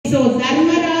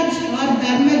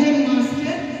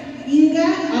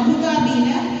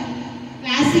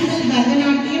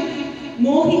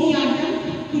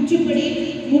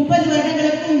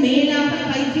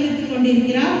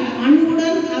கொண்டிருக்கிறார்.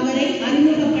 அன்புடன் அவரை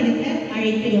அறிமுகப்படுத்த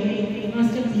அழைக்கிறோம்.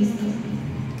 Master please.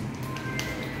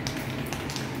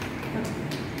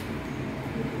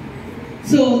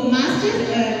 So master,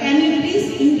 can you please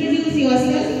introduce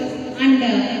yourself and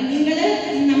நீங்களே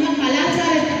நம்ம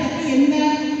கலாச்சாரத்தை பத்தி என்ன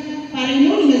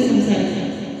പറയണോ നിങ്ങൾ സംസാരിക്കുക.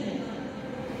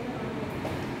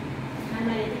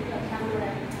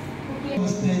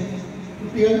 നമസ്തേ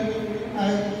കുട്ടികൾ,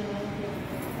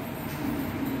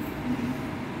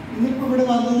 ഇന്നിപ്പോൾ ഇവിടെ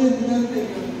വന്നത്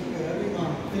എന്തിനകത്തേക്ക് അറിയുമോ?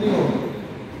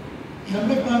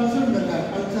 നമ്മുടെ കൾച്ചർ ഉണ്ടല്ലോ,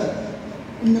 കൾച്ചർ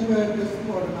ഇന്നിപ്പോൾ ഡ്രസ്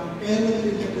പോടണം,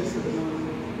 കേരളത്തിൻ്റെ ഡ്രസ് ഇടണം,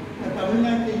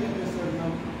 തമിഴ്നാട്ടിൻ്റെ ഡ്രസ്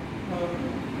ഇടണം,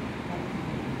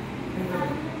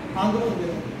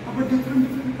 ആന്ധ്രാപ്രദേശ്. അപ്പോൾ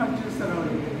ഡിഫറെൻറ്റ് കൾച്ചേഴ്സാണ്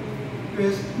അവിടെ.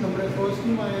 നമ്മുടെ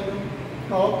കോസ്റ്റ്യൂമായാലും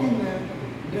ടോക്കിങ്,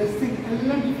 ഡ്രസ്സിങ്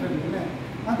എല്ലാം ഡിഫറെൻറ്റ് അല്ലേ?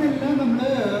 അതെല്ലാം നമ്മൾ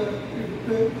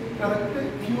എടുത്ത് കറക്റ്റ്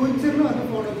ഫ്യൂച്ചറിലും അത്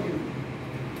ഫോളോ ചെയ്യണം.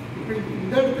 ഇപ്പോൾ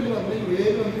ഇന്ത്യ അടുത്തിൽ വന്ന് UAE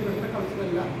വന്ന് ഇവിടുത്തെ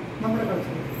കൾച്ചറല്ല നമ്മുടെ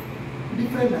കൾച്ചർ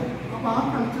ഡിഫറെൻ്റാണ്. അപ്പോൾ ആ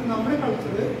കൾച്ചർ, നമ്മുടെ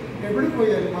കൾച്ചർ എവിടെ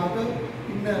പോയാലും അത്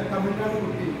ഇന്ന് തമിഴ്നാട്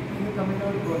കുട്ടി ഇന്ന്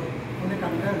തമിഴ്നാട് പോയി അവനെ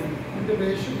കണ്ടറിയും, അവൻ്റെ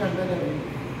വേഷം കണ്ടറിയും,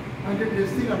 അവൻ്റെ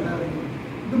ഡ്രസ്സ് കണ്ടറിയും.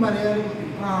 ഇത് മലയാളം കുട്ടി,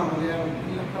 മലയാളം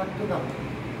എല്ലാം കറക്റ്റതാണ്.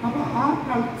 അപ്പോൾ ആ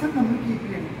കൾച്ചർ നമ്മൾ കീപ്പ്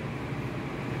ചെയ്യണം.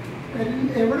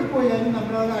 എവിടെ പോയാലും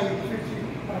നമ്മളത് ഐഡൻറ്റിഫൈ ചെയ്യും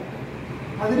കറക്റ്റ്.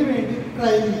 അതിനുവേണ്ടി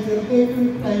ട്രെയിനിങ്, ചെറുതായിട്ട്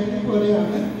ട്രെയിനിങ്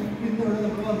പോലെയാണ് ഇന്നിവിടെ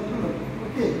നമ്മൾ വന്നിട്ടുള്ളത്.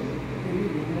 ഓക്കെ,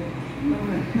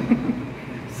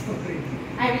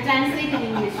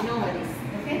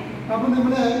 അപ്പോൾ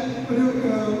നമ്മൾ ഒരു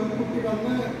കുട്ടി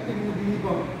വന്ന്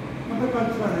ദീപം നമ്മുടെ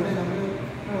കൾച്ചറാണ് അല്ലേ? നമ്മൾ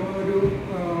ഒരു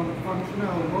ഫങ്ഷൻ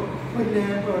ആകുമ്പോൾ ഒരു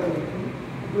ലാമ്പ് അവിടെ വെക്കും,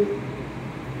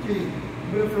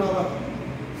 ഒരു ഫ്ലവർ,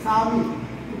 സാമി,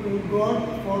 ഗോഡ്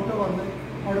ഫോട്ടോ വന്ന്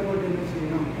അവിടെ പോയിട്ട് എന്ത്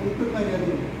ചെയ്യണം, ഒട്ടും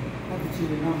മര്യാദയില്ല, അത്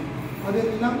ചെയ്യണം.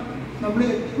 അതെല്ലാം നമ്മൾ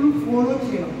എപ്പോഴും ഫോളോ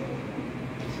ചെയ്യണം.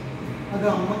 അത്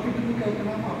അമ്മക്കിട്ടത്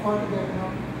കേൾക്കണം, അപ്പാട്ട്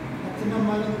കേൾക്കണം, അച്ഛൻ്റെ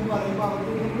അമ്മയെന്ന് പറയുമ്പോൾ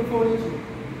അവർക്ക് നമ്മൾ ഫോളോ ചെയ്യും.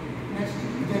 നെക്സ്റ്റ്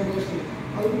ജനറേഷൻ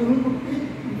അത് നിങ്ങൾ കുട്ടി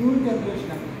ന്യൂ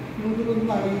ജനറേഷനാണ്,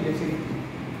 നിങ്ങൾക്കിതൊന്നും അറിയില്ല ശരിക്കും.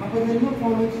 അപ്പോൾ ഇതെല്ലാം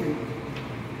ഫോളോ ചെയ്യും.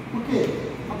 ഓക്കെ,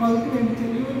 അപ്പോൾ അതിന് വേണ്ടി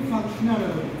ചെറിയൊരു ഫങ്ഷനാണ്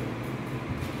അത്.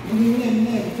 നിങ്ങൾ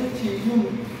എന്നെ എന്ത് ചെയ്യും,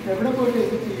 എവിടെ പോയിട്ട്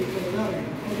എന്ത് ചെയ്യുന്നത് അറിയാം.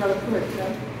 കളക്ക്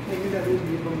വെച്ചാൽ എങ്ങനെ അത്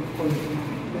ദീപം കൊള്ളിക്കണം.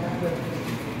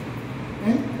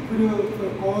 ഒരു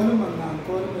കോലം വന്നാൽ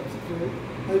കോലം വെച്ചിട്ട്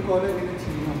അത് കോലം എങ്ങനെ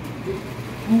ചെയ്യണം.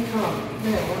 പൂക്കളം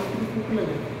അല്ലേ, ഓണത്തിന്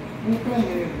പൂക്കളല്ലേ, പൂക്കളം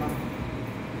എങ്ങനെ ഇടണം.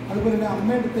 അതുപോലെ തന്നെ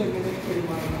അമ്മയുടെ അടുത്ത് എങ്ങനെ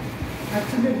പെരുമാറണം,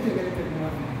 അച്ഛൻ്റെ അടുത്ത് എങ്ങനെ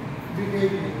പെരുമാറണം,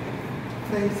 ബിഹേവിയർ,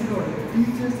 ഫ്രണ്ട്സിനോട്,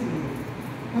 ടീച്ചേഴ്സിനോട്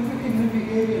അതൊക്കെ എങ്ങനെ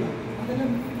ബിഹേവ് ചെയ്യണം.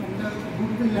 അതെല്ലാം എന്താ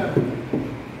ഗുഡിലാണ്,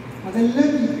 അതെല്ലാം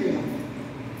കീപ്പ് ചെയ്യണം.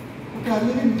 ഓക്കെ,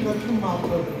 അതിലൊരു ഇൻട്രൊഡക്ഷൻ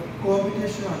മാത്രം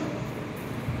കോമ്പറ്റീഷനാണ്.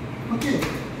 ഓക്കെ,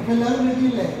 അപ്പോൾ എല്ലാവരും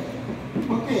റെഡിയല്ലേ?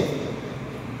 Okay,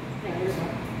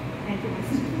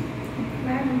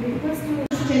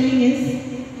 telling us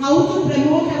how to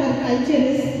promote our culture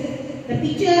is the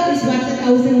picture is worth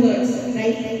 1,000 words,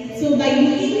 right? So by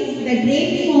looking the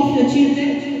draping of your children,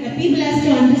 the people has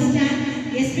to understand,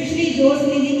 especially those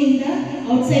living in the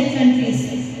outside countries.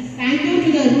 Thank you to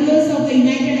the rulers of the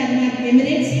United Arab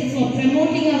Emirates for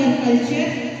promoting our culture.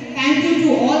 Thank you to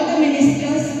all the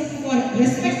ministers for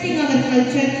respecting our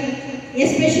culture,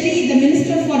 especially the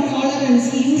Minister for Tolerance.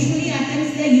 He usually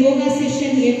attends the yoga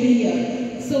session every year.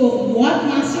 So what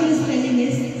Master is telling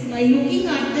is, by looking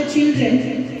at the children,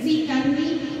 see Tanvi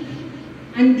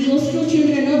and those two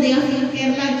children, they are from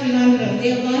Kerala, Trivandrum. They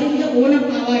are wearing the Onam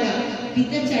Pavada with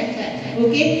the chatta.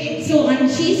 Okay, so and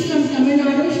she is from Tamil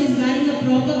Nadu. She is wearing a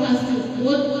proper costume.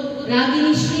 Both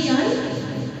Ragini Shri and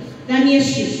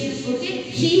Danyashri. Okay,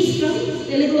 she is from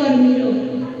Telugu Armiro,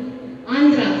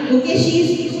 Andhra. Okay, she is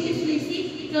beautifully, see,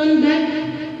 turn back.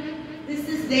 This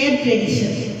is their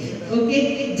tradition. Okay,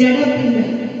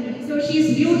 Draping. So she is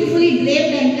beautifully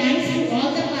draped, and thanks to all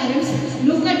the parents.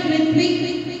 Look at Draping.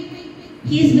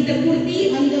 He is with the kurti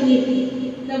and the veti.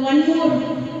 The one more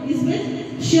is with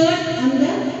shirt and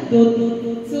the dhoti.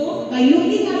 So by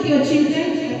looking at your children,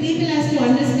 the people has to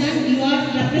understand you are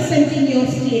representing your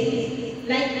state.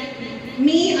 Like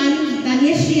me and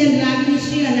Danyashri and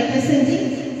Ragini are representing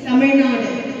Tamil Nadu.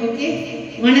 Okay,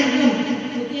 Vanakkam.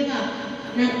 Okay va?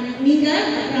 Neenga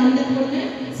from the corner.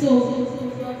 So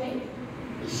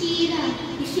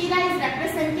Ishira is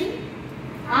representing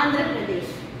Andhra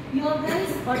Pradesh. Your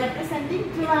guys are representing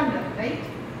Trivandrum, right?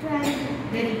 Trivandrum.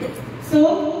 Very good. So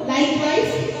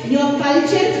likewise, your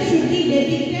culture should be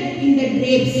depicted in the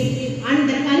drapes. And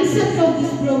the concept of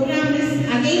this program is,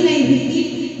 again I repeat,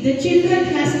 the children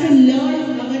has to learn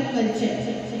our culture.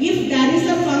 If there is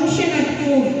a function at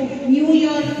home, New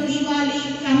Year, Diwali,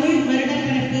 Tamil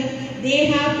Varadakarappu, they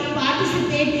have to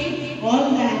participate in all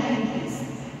the activities.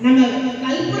 நம்ம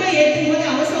கல்புர ஏற்ற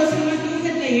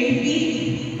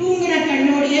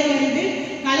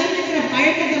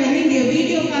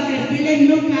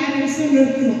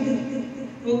നിർത്തണം.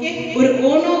 Okay, or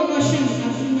Ono version,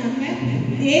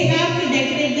 they have to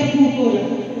decorate the poo column.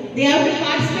 They have to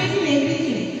participate